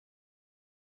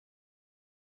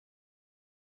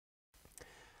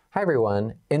Hi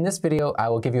everyone, in this video I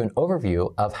will give you an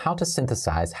overview of how to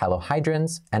synthesize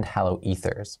halohydrins and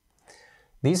haloethers.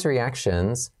 These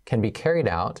reactions can be carried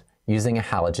out using a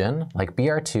halogen like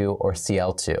Br2 or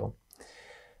Cl2.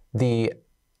 The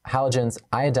halogens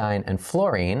iodine and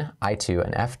fluorine, I2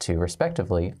 and F2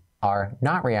 respectively, are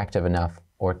not reactive enough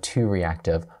or too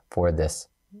reactive for this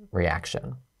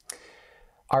reaction.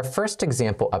 Our first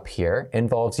example up here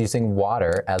involves using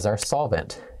water as our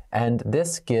solvent, and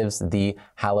this gives the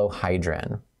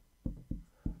halohydrin.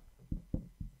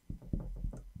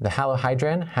 The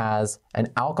halohydrin has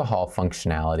an alcohol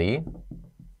functionality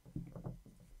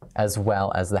as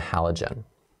well as the halogen.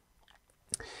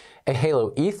 A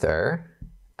haloether,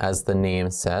 as the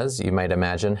name says, you might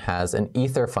imagine, has an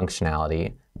ether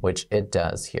functionality, which it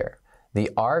does here. The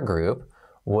R group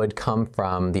would come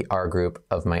from the R group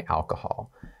of my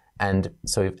alcohol. And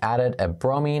so we've added a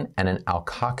bromine and an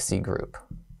alkoxy group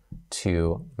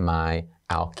to my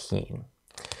alkene.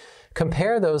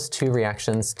 Compare those two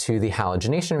reactions to the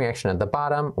halogenation reaction at the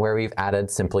bottom, where we've added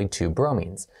simply two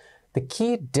bromines. The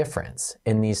key difference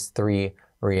in these three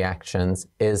reactions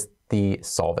is the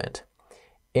solvent.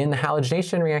 In the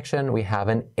halogenation reaction, we have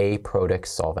an aprotic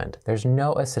solvent. There's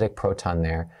no acidic proton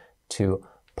there to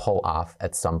pull off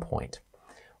at some point.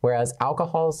 Whereas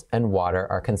alcohols and water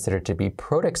are considered to be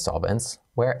protic solvents,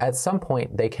 where at some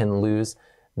point they can lose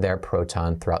their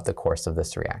proton throughout the course of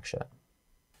this reaction.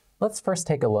 Let's first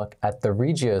take a look at the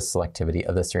regioselectivity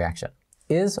of this reaction.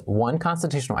 Is one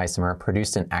constitutional isomer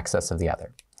produced in excess of the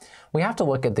other? We have to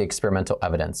look at the experimental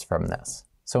evidence from this.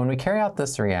 So when we carry out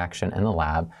this reaction in the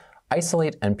lab,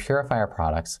 isolate and purify our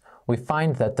products, we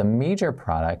find that the major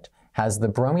product has the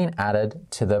bromine added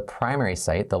to the primary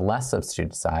site, the less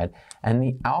substituted side, and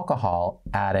the alcohol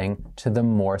adding to the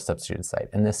more substituted site.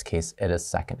 In this case, it is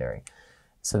secondary.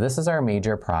 So this is our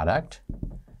major product,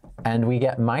 and we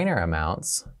get minor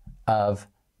amounts of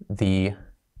the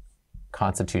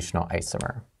constitutional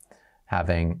isomer,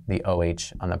 having the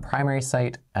OH on the primary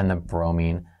site and the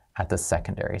bromine at the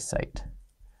secondary site.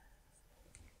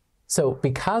 So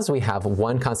because we have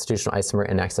one constitutional isomer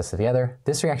in excess of the other,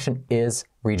 this reaction is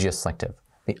regioselective.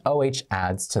 The OH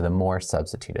adds to the more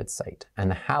substituted site,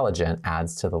 and the halogen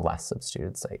adds to the less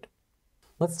substituted site.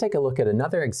 Let's take a look at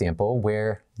another example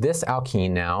where this alkene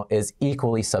now is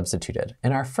equally substituted.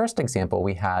 In our first example,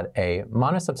 we had a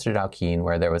monosubstituted alkene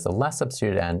where there was a less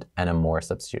substituted end and a more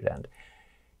substituted end.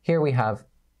 Here we have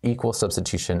equal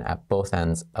substitution at both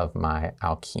ends of my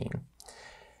alkene.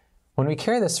 When we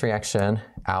carry this reaction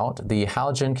out, the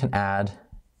halogen can add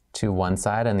to one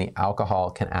side and the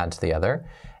alcohol can add to the other.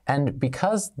 And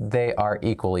because they are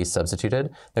equally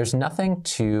substituted, there's nothing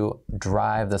to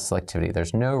drive the selectivity.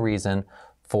 There's no reason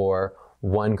for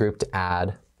one group to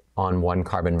add on one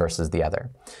carbon versus the other.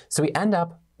 So we end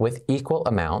up with equal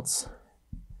amounts,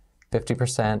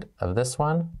 50% of this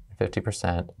one,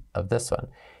 50% of this one,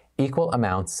 equal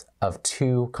amounts of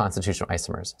two constitutional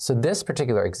isomers. So this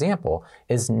particular example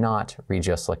is not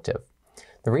regioselective.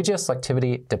 The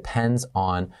regioselectivity depends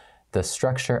on the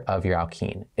structure of your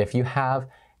alkene. If you have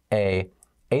an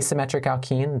asymmetric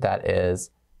alkene that is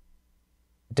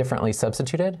differently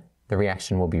substituted, the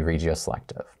reaction will be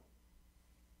regioselective.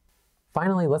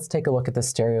 Finally, let's take a look at the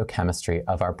stereochemistry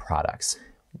of our products.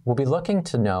 We'll be looking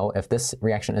to know if this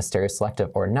reaction is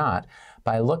stereoselective or not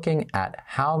by looking at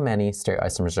how many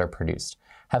stereoisomers are produced.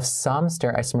 Have some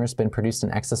stereoisomers been produced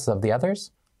in excess of the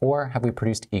others, or have we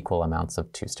produced equal amounts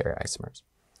of two stereoisomers?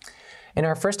 In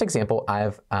our first example,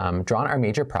 I've drawn our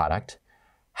major product.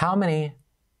 How many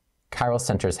chiral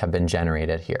centers have been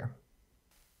generated here?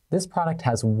 This product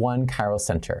has one chiral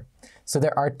center. So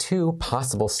there are two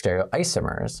possible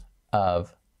stereoisomers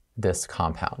of this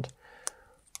compound.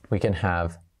 We can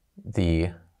have the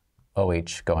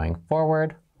OH going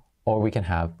forward, or we can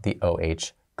have the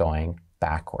OH going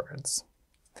backwards.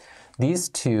 These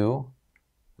two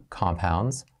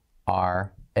compounds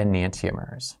are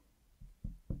enantiomers.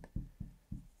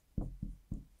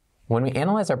 When we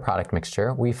analyze our product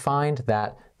mixture, we find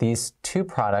that these two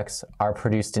products are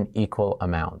produced in equal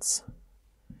amounts.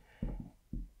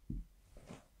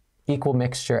 Equal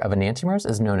mixture of enantiomers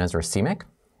is known as racemic,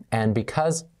 and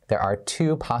because there are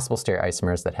two possible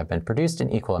stereoisomers that have been produced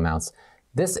in equal amounts,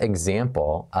 this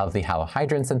example of the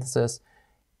halohydrin synthesis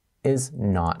is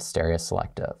not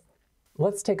stereoselective.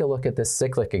 Let's take a look at this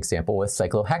cyclic example with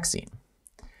cyclohexene.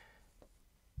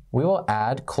 We will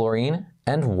add chlorine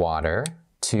and water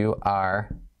to our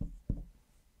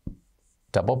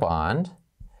double bond,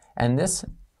 and this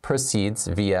proceeds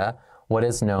via what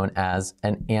is known as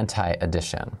an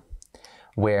anti-addition,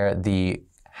 where the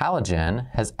halogen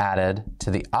has added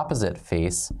to the opposite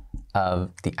face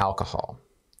of the alcohol.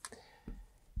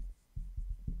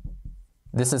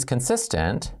 This is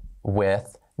consistent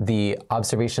with the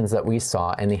observations that we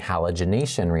saw in the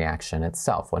halogenation reaction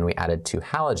itself. When we added 2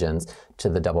 halogens to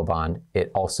the double bond,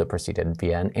 it also proceeded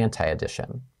via an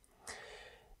anti-addition.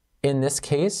 In this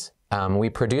case, we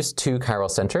produced 2 chiral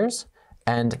centers,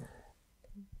 and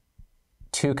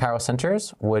 2 chiral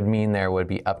centers would mean there would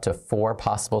be up to 4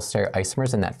 possible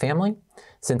stereoisomers in that family.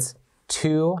 Since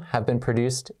 2 have been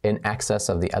produced in excess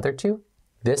of the other 2,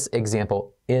 this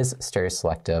example is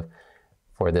stereoselective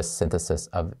for this synthesis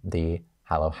of the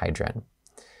halohydrin.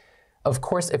 Of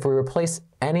course, if we replace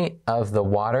any of the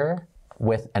water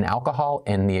with an alcohol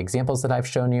in the examples that I've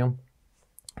shown you,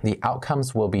 the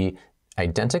outcomes will be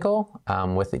identical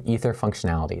with the ether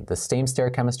functionality, the same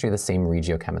stereochemistry, the same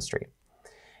regiochemistry.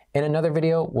 In another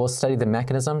video, we'll study the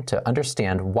mechanism to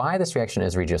understand why this reaction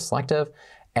is regioselective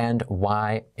and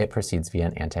why it proceeds via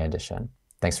an anti-addition.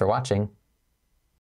 Thanks for watching.